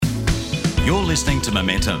You're listening to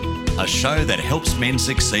Momentum, a show that helps men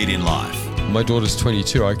succeed in life. My daughter's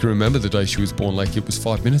 22. I can remember the day she was born like it was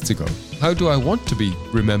 5 minutes ago. How do I want to be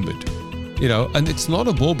remembered? You know, and it's not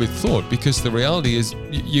a morbid thought, because the reality is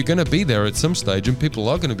you're going to be there at some stage and people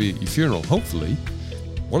are going to be at your funeral, hopefully.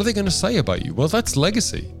 What are they going to say about you? Well, that's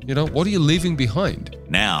legacy. You know, what are you leaving behind?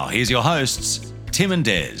 Now, here's your hosts, Tim and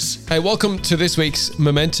Des. Hey, welcome to this week's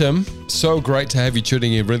Momentum. So great to have you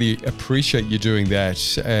tuning in. Really appreciate you doing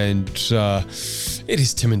that. And it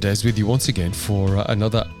is Tim and Des with you once again for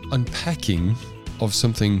another unpacking of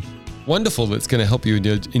something wonderful that's going to help you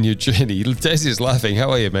in your journey. Des is laughing. How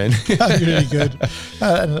are you, man? I'm really good.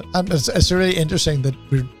 And it's really interesting that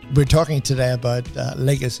we're talking today about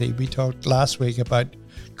legacy. We talked last week about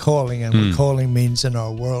calling and what calling means in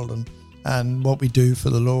our world, and what we do for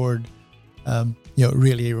the Lord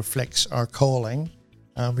really reflects our calling.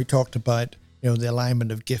 We talked about the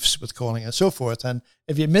alignment of gifts with calling and so forth. And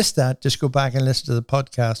if you missed that, just go back and listen to the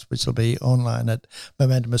podcast, which will be online at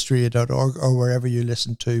momentumaustralia.org or wherever you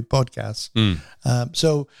listen to podcasts.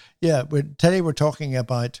 Today we're talking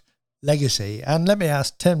about legacy. And let me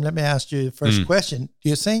ask you the first question. Do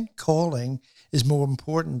you think calling is more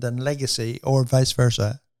important than legacy, or vice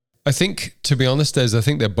versa? I think, to be honest, Des, I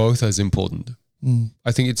think they're both as important.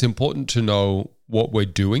 I think it's important to know what we're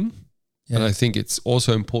doing. Yeah. And I think it's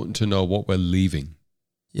also important to know what we're leaving.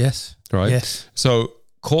 Yes. Right? Yes. So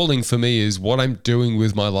calling for me is what I'm doing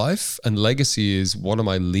with my life, and legacy is what am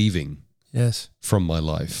I leaving from my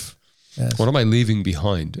life? Yes. What am I leaving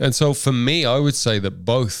behind? And so for me, I would say that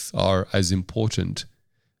both are as important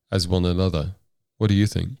as one another. What do you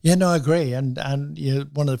think? Yeah, no, I agree. And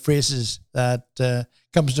one of the phrases that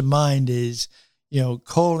comes to mind is,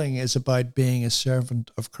 calling is about being a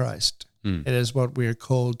servant of Christ. It is what we are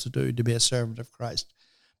called to do, to be a servant of Christ.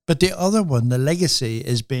 But the other one, the legacy,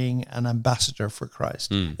 is being an ambassador for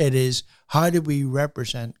Christ. It is, how do we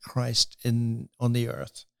represent Christ on the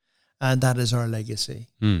earth? And that is our legacy.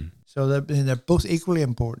 So they're both equally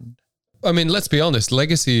important. I mean, let's be honest,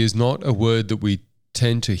 legacy is not a word that we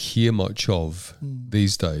tend to hear much of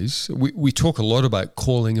these days. We talk a lot about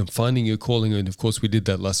calling and finding your calling, and of course we did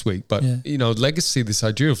that last week. But legacy, this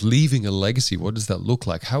idea of leaving a legacy, what does that look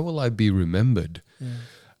like? How will I be remembered?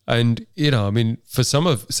 And for some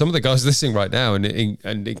of the guys listening right now, and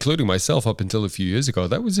including myself up until a few years ago,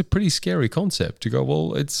 that was a pretty scary concept to go,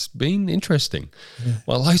 well, it's been interesting.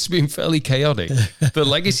 My life's been fairly chaotic. The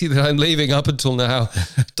legacy that I'm leaving up until now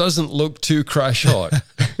doesn't look too crash hot.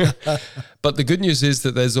 But the good news is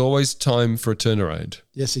that there's always time for a turnaround.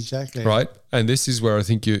 Yes, exactly. Right? And this is where I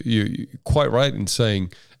think you're quite right in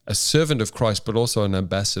saying a servant of Christ, but also an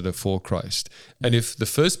ambassador for Christ. And if the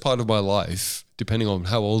first part of my life, depending on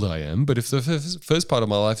how old I am, but if the first part of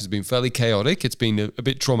my life has been fairly chaotic, it's been a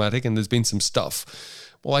bit traumatic, and there's been some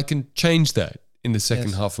stuff, well, I can change that in the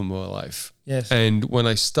second half of my life. Yes. And when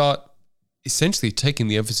I start essentially taking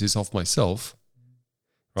the emphasis off myself,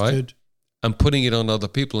 right? Good. And putting it on other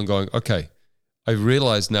people and going, okay, I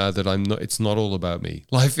realize now that it's not all about me.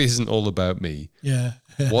 Life isn't all about me. Yeah.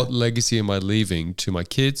 What legacy am I leaving to my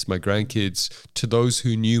kids, my grandkids, to those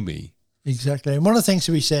who knew me? Exactly. And one of the things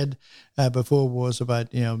that we said before was about,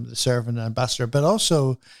 the servant and ambassador, but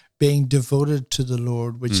also being devoted to the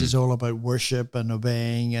Lord, which is all about worship and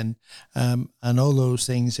obeying and all those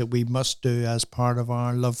things that we must do as part of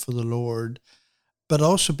our love for the Lord, but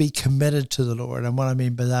also be committed to the Lord. And what I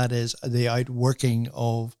mean by that is the outworking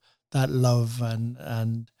of that love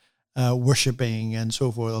and worshiping and so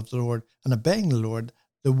forth of the Lord and obeying the Lord.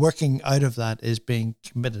 The working out of that is being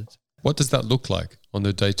committed. What does that look like on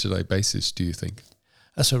a day-to-day basis, do you think?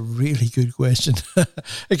 That's a really good question.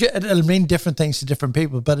 It'll mean different things to different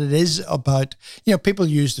people, but it is about, people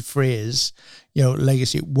use the phrase,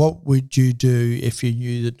 legacy. What would you do if you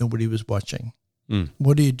knew that nobody was watching?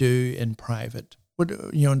 What do you do in private?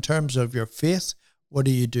 In terms of your faith, what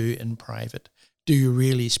do you do in private? Do you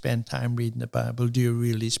really spend time reading the Bible? Do you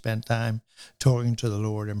really spend time talking to the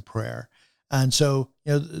Lord in prayer? And so,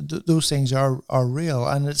 those things are real,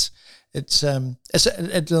 and it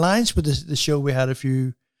aligns with the show we had a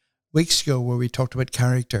few weeks ago where we talked about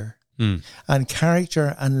character, and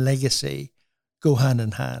character and legacy go hand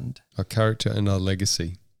in hand. Our character and our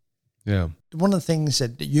legacy. Yeah. One of the things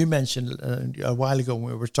that you mentioned a while ago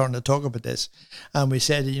when we were starting to talk about this, and we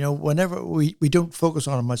said, whenever we don't focus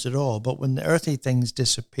on it much at all, but when the earthly things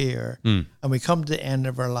disappear and we come to the end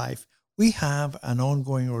of our life, we have an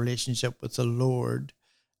ongoing relationship with the Lord,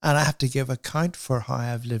 and I have to give account for how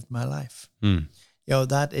I've lived my life.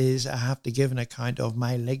 That is, I have to give an account of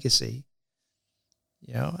my legacy.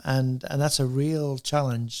 And that's a real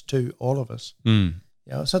challenge to all of us.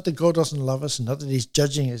 You know, it's not that God doesn't love us, and not that He's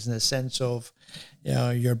judging us in the sense of, you know,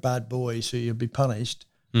 you're a bad boy, so you'll be punished.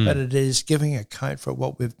 But it is giving account for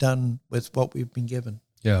what we've done with what we've been given.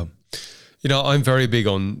 Yeah. You know, I'm very big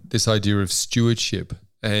on this idea of stewardship.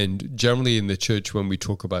 And generally in the church, when we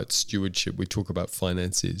talk about stewardship, we talk about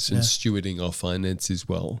finances and stewarding our finances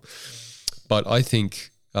well. But I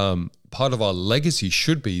think part of our legacy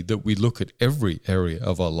should be that we look at every area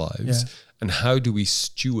of our lives and how do we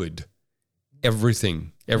steward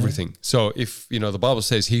everything. So if, you know, the Bible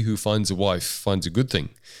says he who finds a wife finds a good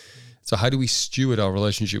thing. So how do we steward our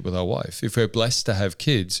relationship with our wife? If we're blessed to have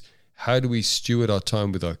kids, how do we steward our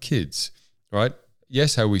time with our kids, right?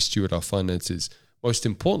 Yes, how we steward our finances. Most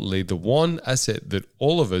importantly, the one asset that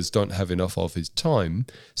all of us don't have enough of is time.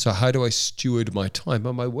 So how do I steward my time?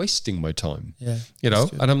 Am I wasting my time? Yeah, you know,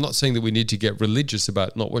 and I'm not saying that we need to get religious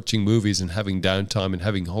about not watching movies and having downtime and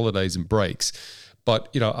having holidays and breaks. But,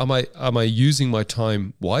 you know, am I using my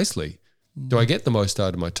time wisely? Do I get the most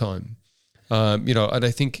out of my time? You know, and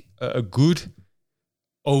I think a good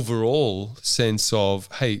overall sense of,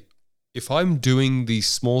 hey, if I'm doing these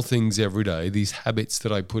small things every day, these habits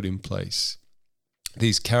that I put in place,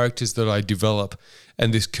 these characters that I develop,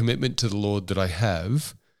 and this commitment to the Lord that I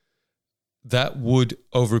have, that would,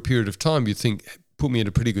 over a period of time, you'd think, put me in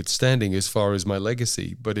a pretty good standing as far as my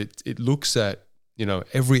legacy. But it looks at, you know,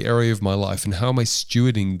 every area of my life and how am I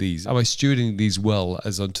stewarding these? Am I stewarding these well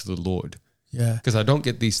as unto the Lord? Yeah. Because I don't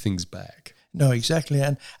get these things back. No, exactly.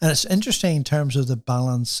 And it's interesting in terms of the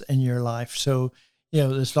balance in your life. So, you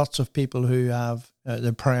know, there's lots of people who have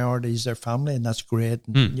their priorities, their family, and that's great.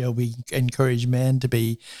 And, you know, we encourage men to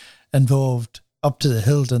be involved up to the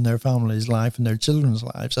hilt in their family's life and their children's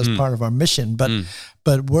lives. That's part of our mission.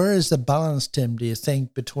 But where is the balance, Tim, do you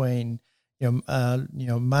think, between, you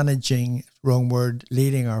know, managing, wrong word,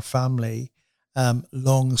 leading our family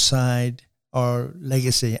alongside our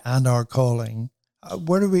legacy and our calling?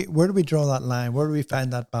 Where do we draw that line? Where do we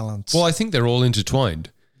find that balance? Well, I think they're all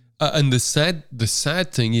intertwined. And the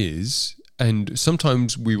sad thing is, and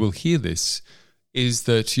sometimes we will hear this, is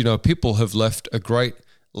that, you know, people have left a great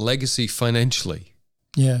legacy financially.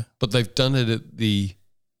 Yeah. But they've done it at the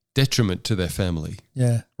detriment to their family.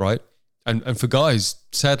 Yeah. Right? And for guys,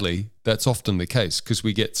 sadly, that's often the case because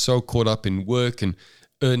we get so caught up in work and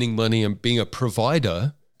earning money and being a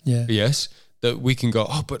provider. Yeah. Yes. That we can go,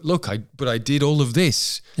 oh, but look, I did all of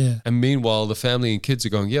this. Yeah. And meanwhile, the family and kids are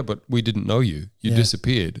going, yeah, but we didn't know you. You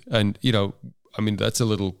disappeared. And, you know, I mean, that's a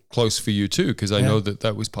little close for you too, because I know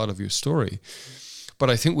that was part of your story.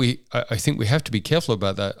 But I think we have to be careful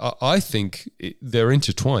about that. I think they're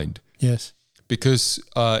intertwined. Yes. Because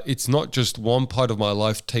it's not just one part of my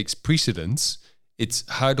life takes precedence. It's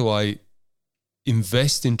how do I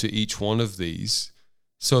invest into each one of these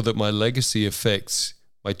so that my legacy affects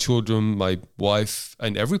my children, my wife,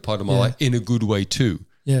 and every part of my life in a good way too.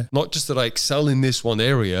 Yeah. Not just that I excel in this one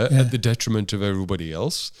area at the detriment of everybody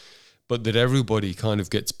else, but that everybody kind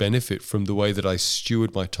of gets benefit from the way that I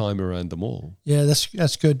steward my time around them all. Yeah,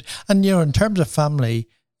 that's good. And, you know, in terms of family,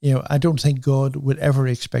 you know, I don't think God would ever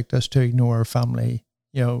expect us to ignore our family,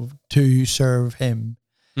 you know, to serve Him.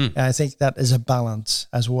 And I think that is a balance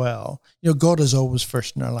as well. You know, God is always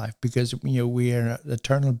first in our life because, you know, we are an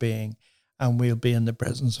eternal being and we'll be in the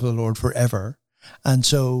presence of the Lord forever. And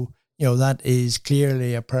so, you know, that is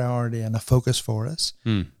clearly a priority and a focus for us.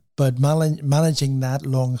 But managing that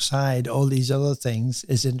alongside all these other things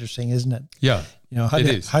is interesting, isn't it? Yeah, you know,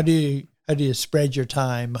 how do you spread your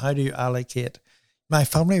time? How do you allocate? My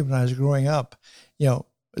family, when I was growing up, you know,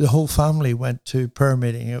 the whole family went to prayer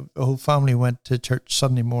meeting. The whole family went to church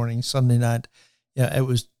Sunday morning, Sunday night. Yeah, it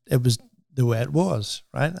was the way it was,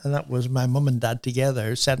 right? And that was my mum and dad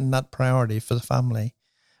together setting that priority for the family.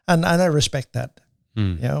 And I respect that,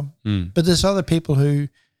 you know. But there's other people who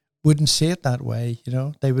wouldn't see it that way, you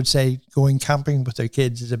know. They would say going camping with their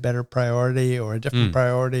kids is a better priority or a different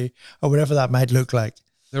priority or whatever that might look like.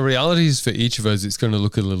 The reality is for each of us, it's going to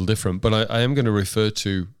look a little different. But I am going to refer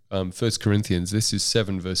to 1 Corinthians. This is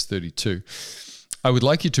 7 verse 32. I would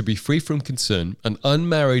like you to be free from concern. An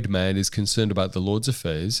unmarried man is concerned about the Lord's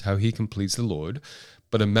affairs, how he can please the Lord.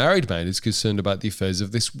 But a married man is concerned about the affairs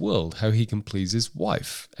of this world, how he can please his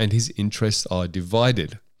wife, and his interests are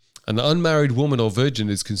divided. An unmarried woman or virgin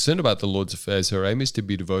is concerned about the Lord's affairs. Her aim is to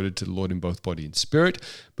be devoted to the Lord in both body and spirit.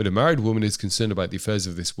 But a married woman is concerned about the affairs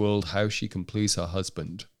of this world, how she can please her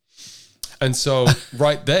husband. And so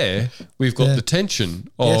right there, we've got the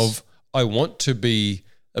tension of I want to be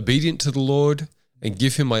obedient to the Lord and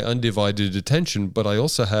give Him my undivided attention, but I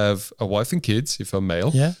also have a wife and kids, if I'm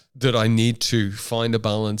male, that I need to find a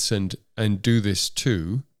balance and do this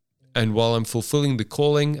too. And while I'm fulfilling the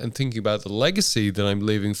calling and thinking about the legacy that I'm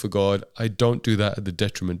leaving for God, I don't do that at the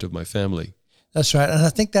detriment of my family. That's right. And I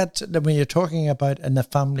think that when you're talking about in the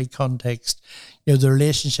family context, the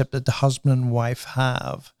relationship that the husband and wife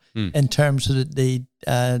have in terms of the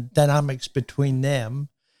dynamics between them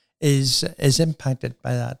is impacted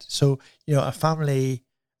by that. So, a family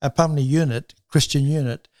unit, Christian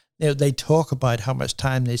unit, they talk about how much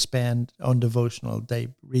time they spend on devotional. They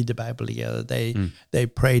read the Bible together. They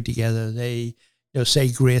pray together. They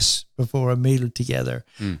say grace before a meal together,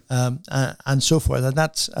 and so forth. And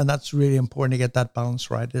that's really important to get that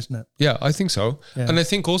balance right, isn't it? Yeah, I think so. Yeah. And I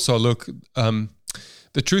think also, look,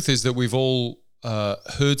 the truth is that we've all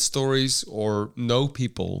heard stories or know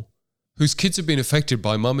people whose kids have been affected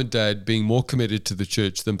by mum and dad being more committed to the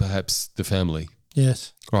church than perhaps the family.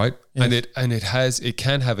 Yes. Right? Yes. And it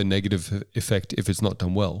can have a negative effect if it's not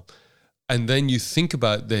done well. And then you think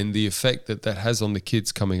about then the effect that has on the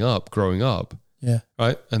kids growing up. Yeah.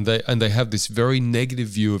 Right? And they have this very negative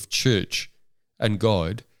view of church and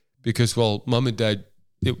God because, well, mum and dad,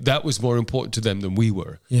 that was more important to them than we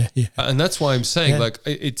were. Yeah. And that's why I'm saying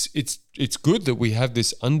it's good that we have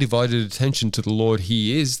this undivided attention to the Lord.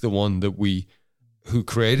 He is the one who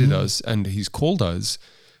created us and he's called us.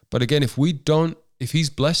 But again, if he's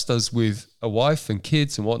blessed us with a wife and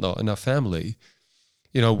kids and whatnot and our family,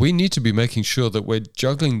 we need to be making sure that we're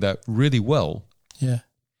juggling that really well. Yeah.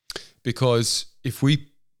 Because if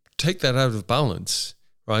we take that out of balance,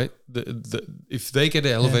 right, if they get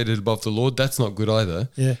elevated above the Lord, that's not good either.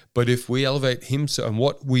 Yeah. But if we elevate him and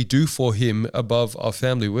what we do for him above our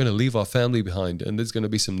family, we're going to leave our family behind, and there's going to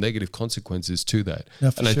be some negative consequences to that.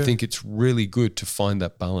 Yeah, and I think it's really good to find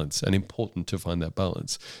that balance and important to find that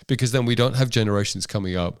balance, because then we don't have generations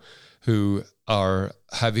coming up who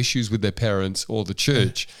have issues with their parents or the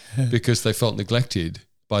church because they felt neglected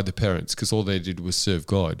by the parents because all they did was serve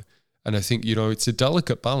God. And I think, it's a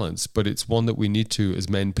delicate balance, but it's one that we need to, as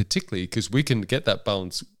men particularly, because we can get that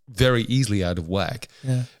balance very easily out of whack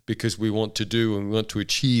because we want to do and we want to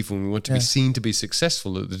achieve and we want to be seen to be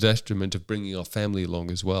successful at the detriment of bringing our family along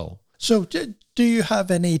as well. So do you have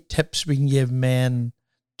any tips we can give men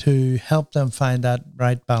to help them find that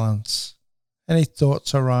right balance? Any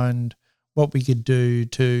thoughts around what we could do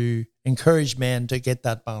to encourage men to get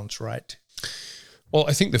that balance right? Well,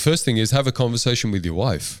 I think the first thing is have a conversation with your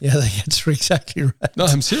wife. Yeah, that's exactly right. No,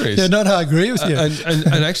 I'm serious. Yeah, no, I agree with you.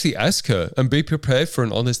 And actually ask her and be prepared for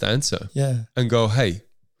an honest answer. Yeah. And go, hey,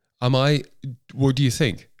 what do you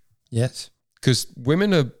think? Yes. Because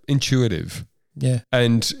women are intuitive. Yeah.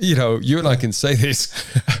 And, you and I can say this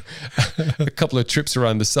a couple of trips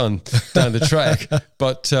around the sun down the track,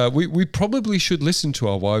 but we probably should listen to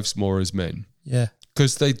our wives more as men. Yeah.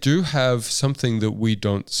 Because they do have something that we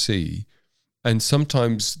don't see. And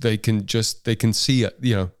sometimes they can see it,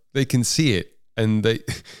 they can see it and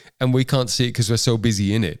we can't see it because we're so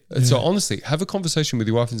busy in it. And so honestly, have a conversation with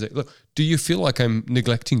your wife and say, look, do you feel like I'm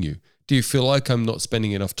neglecting you? Do you feel like I'm not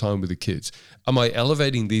spending enough time with the kids? Am I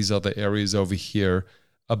elevating these other areas over here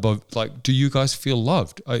above? Like, do you guys feel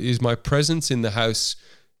loved? Is my presence in the house,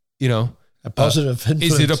 a positive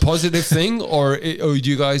influence? Is it a positive thing or do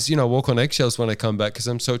you guys, walk on eggshells when I come back because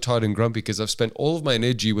I'm so tired and grumpy because I've spent all of my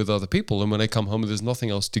energy with other people and when I come home there's nothing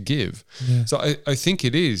else to give. Yeah. So I think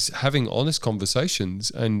it is having honest conversations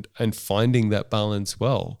and finding that balance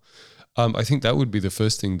well. I think that would be the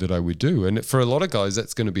first thing that I would do. And for a lot of guys,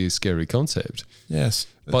 that's going to be a scary concept. Yes.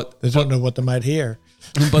 But they don't know what they might hear.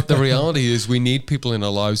 But the reality is we need people in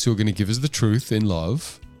our lives who are going to give us the truth in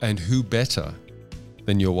love, and who better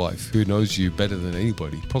than your wife, who knows you better than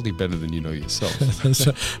anybody, probably better than you know yourself.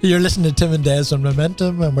 So you're listening to Tim and Des on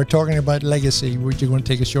Momentum, and we're talking about legacy. We're going to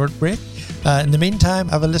take a short break. In the meantime,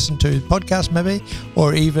 have a listen to the podcast maybe,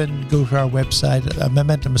 or even go to our website at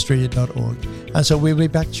momentumaustralia.org. And so we'll be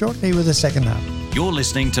back shortly with the second half. You're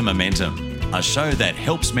listening to Momentum, a show that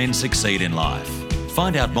helps men succeed in life.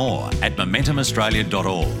 Find out more at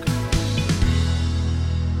momentumaustralia.org.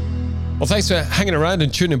 Well, thanks for hanging around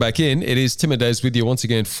and tuning back in. It is Tim and Des with you once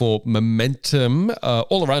again for Momentum.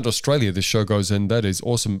 All around Australia, this show goes, and that is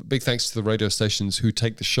awesome. Big thanks to the radio stations who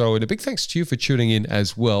take the show, and a big thanks to you for tuning in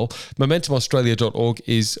as well. MomentumAustralia.org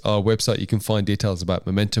is our website. You can find details about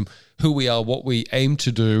Momentum, who we are, what we aim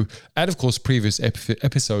to do, and of course, previous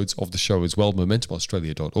episodes of the show as well,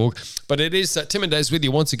 MomentumAustralia.org. But it is Tim and Des with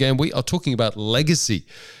you once again. We are talking about legacy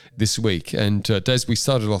this week. And Des, we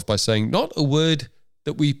started off by saying not a word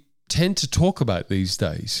that we tend to talk about these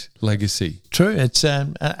days, legacy. True. It's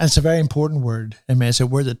a very important word. I mean, it's a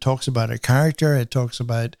word that talks about our character. It talks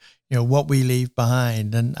about, what we leave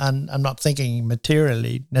behind. And I'm not thinking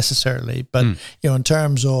materially necessarily, but, in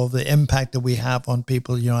terms of the impact that we have on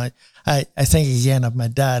people, I think again of my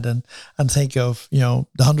dad and think of, the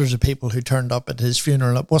hundreds of people who turned up at his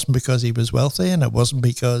funeral. It wasn't because he was wealthy, and it wasn't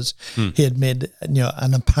because he had made,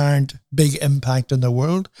 an apparent big impact in the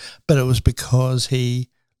world, but it was because he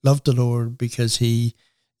loved the Lord, because he,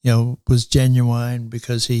 was genuine,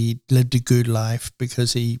 because he lived a good life,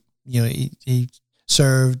 because he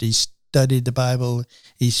served, he studied the Bible,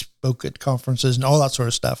 he spoke at conferences and all that sort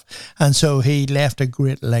of stuff. And so he left a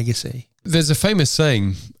great legacy. There's a famous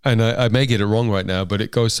saying, and I may get it wrong right now, but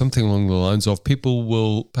it goes something along the lines of people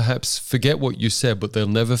will perhaps forget what you said, but they'll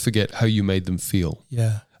never forget how you made them feel.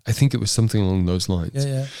 Yeah. I think it was something along those lines.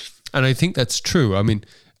 Yeah. And I think that's true. I mean,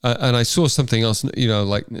 and I saw something else,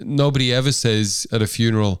 like nobody ever says at a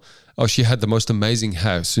funeral, oh, she had the most amazing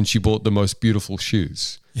house and she bought the most beautiful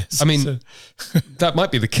shoes. Yes. I mean, that might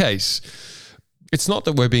be the case. It's not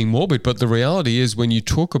that we're being morbid, but the reality is when you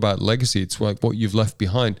talk about legacy, it's like what you've left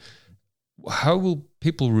behind. How will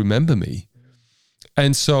people remember me?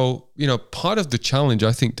 And so, part of the challenge,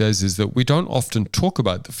 I think, Des, is that we don't often talk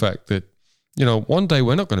about the fact that, one day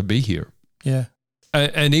we're not going to be here. Yeah.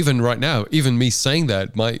 And even right now, even me saying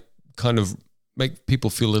that might kind of make people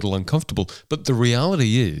feel a little uncomfortable. But the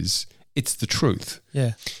reality is, it's the truth.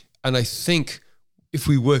 Yeah. And I think if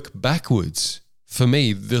we work backwards, for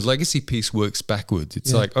me, the legacy piece works backwards.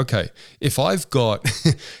 It's like, okay, if I've got,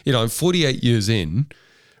 I'm 48 years in,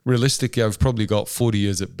 realistically, I've probably got 40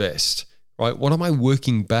 years at best, right? What am I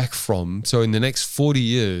working back from? So in the next 40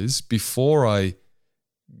 years, before I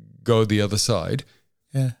go the other side,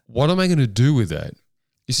 what am I going to do with that?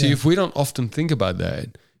 You see, if we don't often think about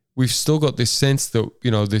that, we've still got this sense that,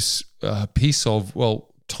 this piece of,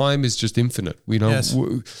 time is just infinite. We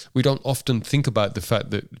don't often think about the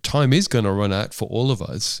fact that time is going to run out for all of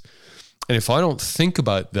us. And if I don't think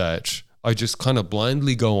about that, I just kind of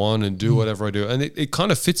blindly go on and do whatever I do. And it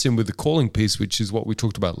kind of fits in with the calling piece, which is what we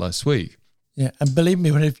talked about last week. Yeah, and believe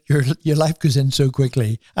me, when your life goes in so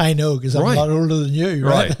quickly, I know because I'm a lot older than you,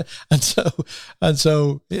 right? And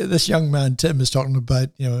so this young man Tim is talking about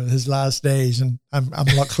his last days, and I'm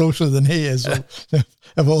a lot closer than he is. So,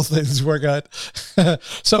 if all things work out,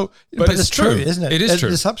 so but it's true, isn't it? It is true.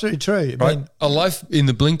 It's absolutely true. Right? I mean, a life in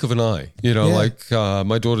the blink of an eye. Like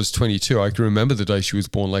my daughter's 22. I can remember the day she was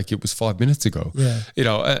born, like it was 5 minutes ago. Yeah.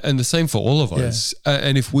 And the same for all of us.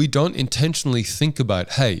 And if we don't intentionally think about,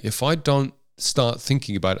 hey, if I don't start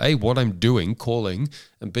thinking about A, what I'm doing, calling,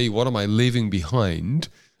 and B, what am I leaving behind,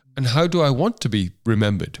 and how do I want to be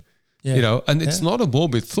remembered? And it's not a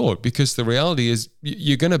morbid thought, because the reality is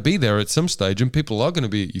you're going to be there at some stage and people are going to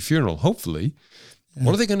be at your funeral, hopefully.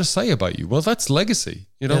 What are they going to say about you? Well, that's legacy.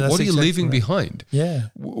 What are you leaving behind? Yeah.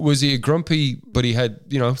 Was he a grumpy, but he had,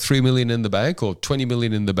 3 million in the bank or 20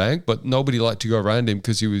 million in the bank, but nobody liked to go around him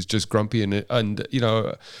because he was just grumpy and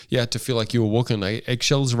you had to feel like you were walking on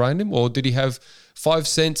eggshells around him? Or did he have 5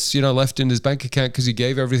 cents, left in his bank account because he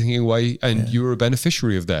gave everything away and you were a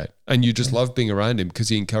beneficiary of that and you just loved being around him because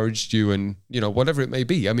he encouraged you and, whatever it may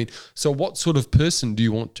be. I mean, so what sort of person do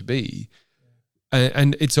you want to be?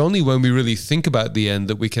 And it's only when we really think about the end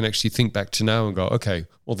that we can actually think back to now and go, okay,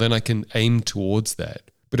 well, then I can aim towards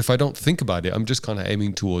that. But if I don't think about it, I'm just kind of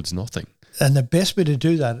aiming towards nothing. And the best way to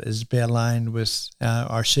do that is be aligned with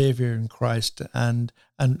our Savior in Christ and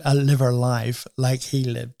live our life like He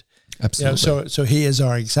lived. Absolutely. So He is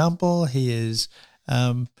our example. He is,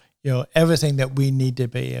 everything that we need to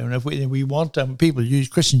be. And if we want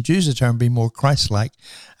Christians use the term be more Christ-like,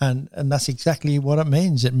 and that's exactly what it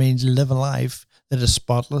means. It means live a life that is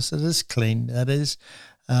spotless, that is clean, that is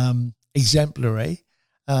exemplary,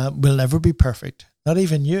 will never be perfect. Not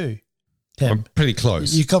even you, Tim. I'm pretty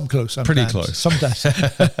close. You come close sometimes. Pretty close. Sometimes.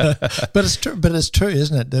 But it's true. But it's true,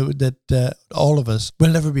 isn't it? That all of us will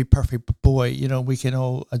never be perfect. But boy, we can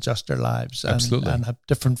all adjust our lives and have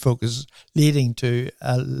different focus leading to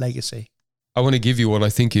a legacy. I want to give you what I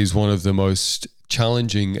think is one of the most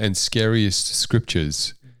challenging and scariest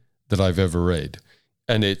scriptures that I've ever read.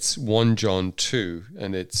 And it's 1 John 2,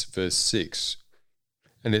 and it's verse 6.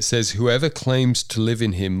 And it says, whoever claims to live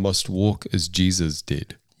in him must walk as Jesus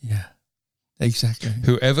did. Yeah, exactly.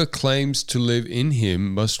 Whoever claims to live in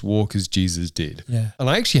him must walk as Jesus did. Yeah. And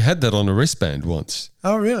I actually had that on a wristband once.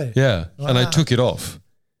 Oh, really? Yeah. Wow. And I took it off.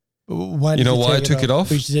 Why why I took it off?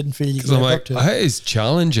 Because you didn't feel you could Because I'm live like, up to it. that is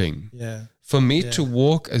challenging. Yeah. For me to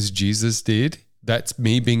walk as Jesus did, that's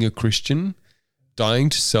me being a Christian, dying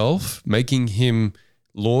to self, making him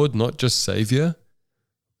Lord, not just Savior.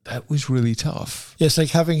 that was really tough. It's like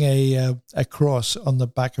having a cross on the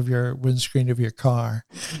back of your windscreen of your car,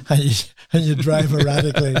 and you drive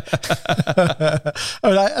erratically.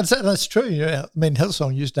 That's true. I mean,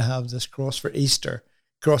 Hillsong used to have this cross for Easter.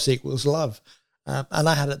 Cross equals love, and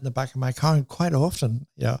I had it in the back of my car. And quite often,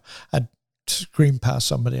 I'd scream past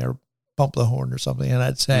somebody or bump the horn or something, and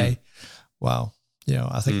I'd say, "Wow."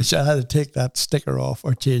 I think I had to take that sticker off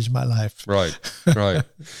or change my life. Right. I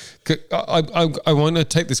want to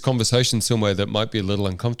take this conversation somewhere that might be a little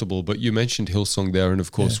uncomfortable, but you mentioned Hillsong there, and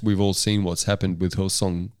of course we've all seen what's happened with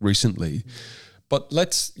Hillsong recently. But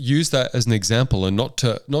let's use that as an example, and not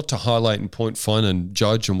to highlight and point fun and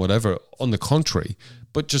judge and whatever. On the contrary,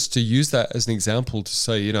 but just to use that as an example to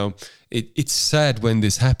say, it's sad when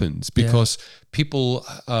this happens because people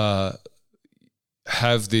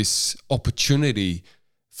have this opportunity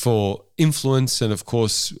for influence, and of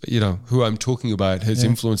course, who I'm talking about has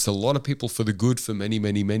influenced a lot of people for the good for many,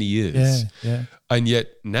 many, many years. Yeah. And yet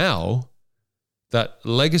now that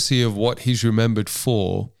legacy of what he's remembered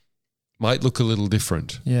for might look a little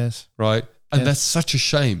different. Yes. Right? And that's such a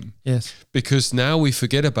shame. Yes. Because now we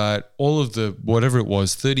forget about all of the, whatever it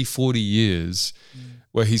was, 30, 40 years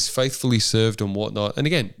where he's faithfully served and whatnot. And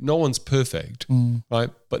again, no one's perfect, right?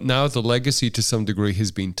 But now the legacy to some degree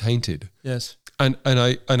has been tainted. Yes. And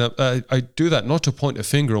I do that not to point a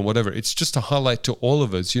finger or whatever. It's just to highlight to all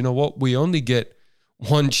of us, you know what? We only get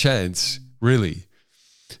one chance, really,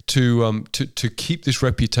 to keep this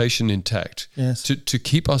reputation intact, to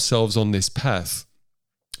keep ourselves on this path.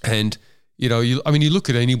 And you look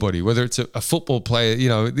at anybody, whether it's a football player,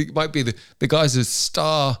 it might be the guy's a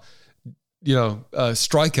star,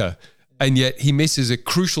 striker, and yet he misses a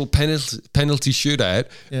crucial penalty shootout,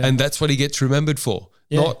 and that's what he gets remembered for.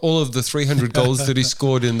 Yeah. Not all of the 300 goals that he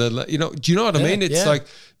scored in the, do you know what I mean? It's like,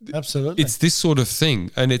 absolutely, it's this sort of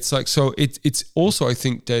thing. And it's like, so it's also, I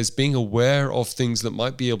think, Des, being aware of things that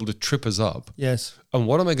might be able to trip us up. Yes. And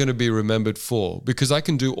what am I going to be remembered for? Because I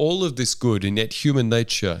can do all of this good, and yet human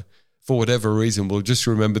nature, for whatever reason, will just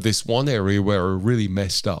remember this one area where we're really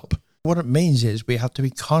messed up. What it means is we have to be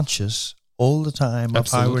conscious all the time of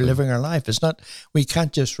how we're living our life. It's not, we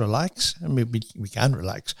can't just relax. I mean, we can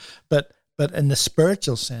relax, but in the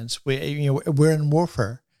spiritual sense, we're in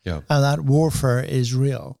warfare, and that warfare is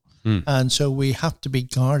real. And so we have to be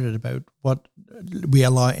guarded about what we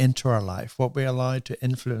allow into our life, what we allow to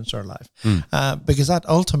influence our life, because that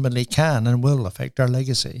ultimately can and will affect our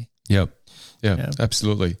legacy. Yeah,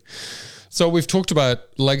 absolutely. So we've talked about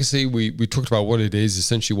legacy. We talked about what it is,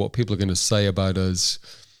 essentially what people are going to say about us.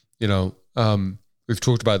 We've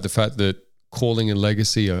talked about the fact that calling and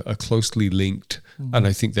legacy are closely linked, and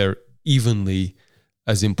I think they're evenly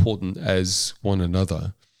as important as one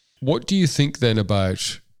another. What do you think then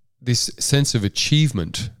about this sense of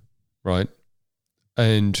achievement, right?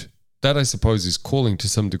 And that, I suppose, is calling to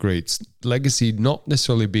some degree. It's legacy not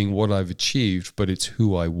necessarily being what I've achieved, but it's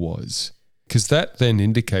who I was. Because that then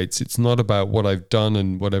indicates it's not about what I've done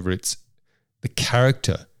and whatever, it's the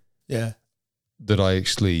character that I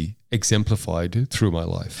actually exemplified through my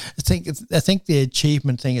life. I think the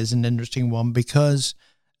achievement thing is an interesting one because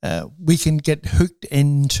we can get hooked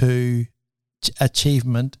into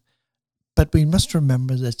achievement, but we must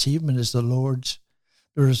remember that achievement is the Lord's.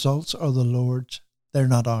 The results are the Lord's. They're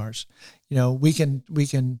not ours. We can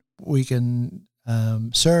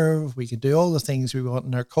serve. We can do all the things we want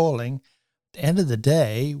in our calling. At the end of the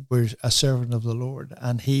day, we're a servant of the Lord,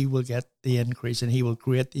 and He will get the increase, and He will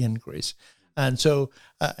create the increase. And so,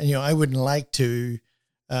 I wouldn't like to.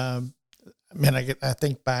 I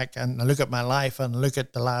think back and I look at my life and look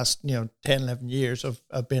at the last, 10, 11 years of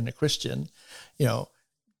being a Christian. The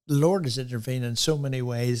Lord has intervened in so many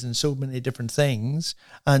ways and so many different things.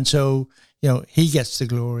 And so, He gets the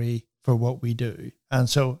glory for what we do. And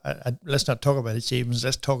so let's not talk about achievements.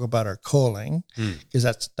 Let's talk about our calling, because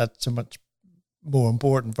that's so much more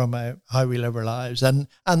important from how we live our lives. And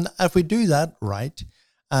if we do that right,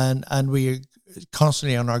 and we are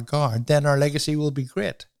constantly on our guard, then our legacy will be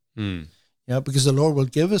great. Because the Lord will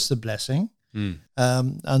give us the blessing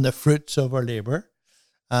and the fruits of our labor,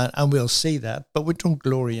 and we'll see that, but we don't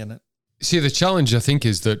glory in it. See, the challenge, I think,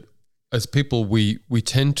 is that as people, we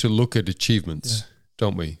tend to look at achievements,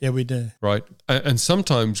 don't we? Yeah, we do. Right? And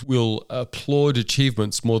sometimes we'll applaud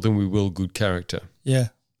achievements more than we will good character. Yeah.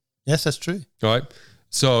 Yes, that's true. Right?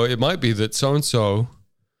 So it might be that so-and-so,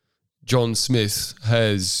 John Smith,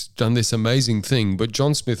 has done this amazing thing, but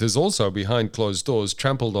John Smith has also, behind closed doors,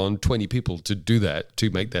 trampled on 20 people to do that,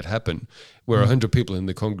 to make that happen, where 100 people in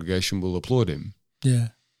the congregation will applaud him. Yeah.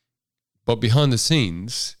 But behind the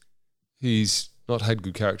scenes, he's not had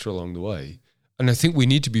good character along the way. And I think we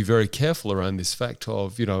need to be very careful around this fact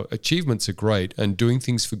of, achievements are great and doing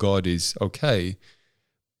things for God is okay.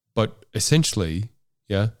 But essentially,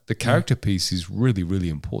 the character piece is really, really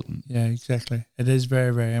important. Yeah, exactly. It is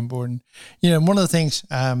very, very important. One of the things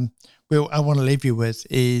I want to leave you with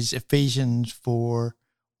is Ephesians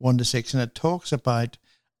 4:1-6, and it talks about,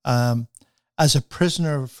 as a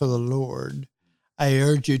prisoner for the Lord, I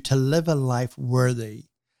urge you to live a life worthy.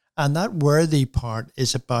 And that worthy part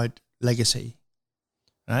is about legacy,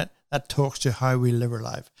 right? That talks to how we live our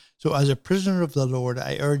life. So as a prisoner of the Lord,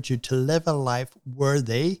 I urge you to live a life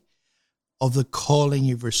worthy of the calling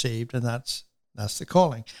you've received, and that's the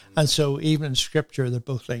calling. And so even in Scripture, they're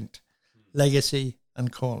both linked, legacy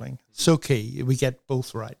and calling. So key, we get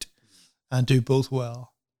both right and do both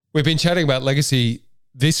well. We've been chatting about legacy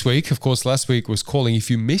this week. Of course, last week was calling. If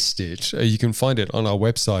you missed it, you can find it on our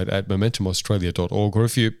website at momentumaustralia.org, or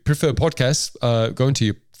if you prefer podcasts, go into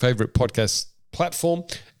your favorite podcast platform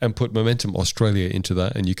and put Momentum Australia into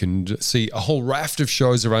that, and you can see a whole raft of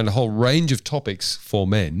shows around a whole range of topics for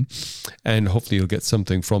men, and hopefully you'll get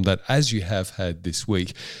something from that, as you have had this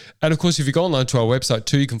week. And of course, if you go online to our website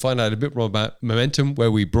too, you can find out a bit more about Momentum, where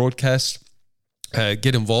we broadcast,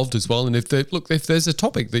 get involved as well. And if there's a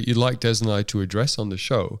topic that you'd like Des and I to address on the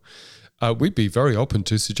show, we'd be very open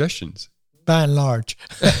to suggestions. By and large.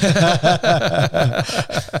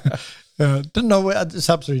 No, it's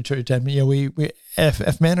absolutely true, Tim.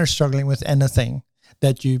 If men are struggling with anything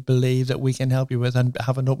that you believe that we can help you with, and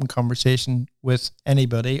have an open conversation with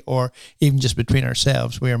anybody, or even just between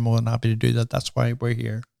ourselves, we are more than happy to do that. That's why we're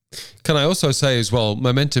here. Can I also say as well,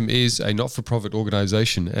 Momentum is a not-for-profit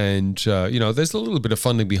organisation, and there's a little bit of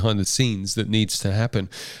funding behind the scenes that needs to happen.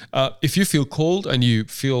 If you feel called and you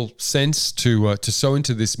feel sense to sow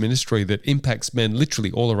into this ministry that impacts men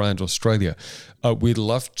literally all around Australia, we'd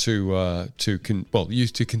love you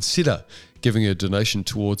to consider giving a donation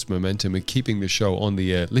towards Momentum and keeping the show on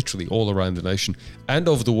the air literally all around the nation and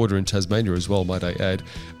over the water in Tasmania as well, might I add.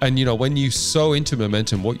 And, when you sow into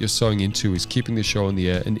Momentum, what you're sowing into is keeping the show on the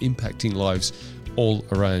air and impacting lives all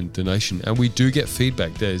around the nation. And we do get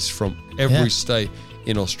feedback, Des, from every state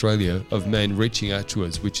in Australia of men reaching out to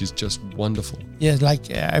us, which is just wonderful. Yeah, like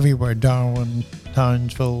everywhere, Darwin,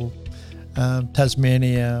 Townsville,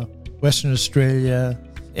 Tasmania, Western Australia,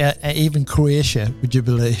 even Croatia, would you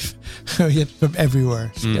believe? From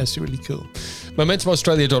everywhere. So that's really cool.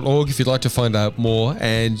 MomentumAustralia.org if you'd like to find out more,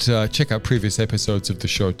 and check out previous episodes of the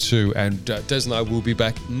show too. And Des and I will be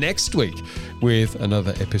back next week with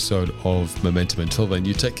another episode of Momentum. Until then,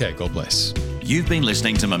 you take care. God bless. You've been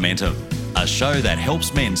listening to Momentum, a show that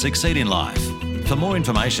helps men succeed in life. For more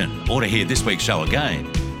information or to hear this week's show again,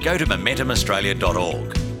 go to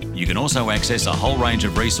momentumaustralia.org. You can also access a whole range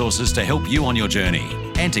of resources to help you on your journey,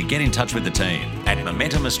 and to get in touch with the team at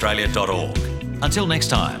momentumaustralia.org. Until next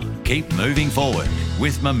time, keep moving forward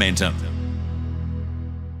with Momentum.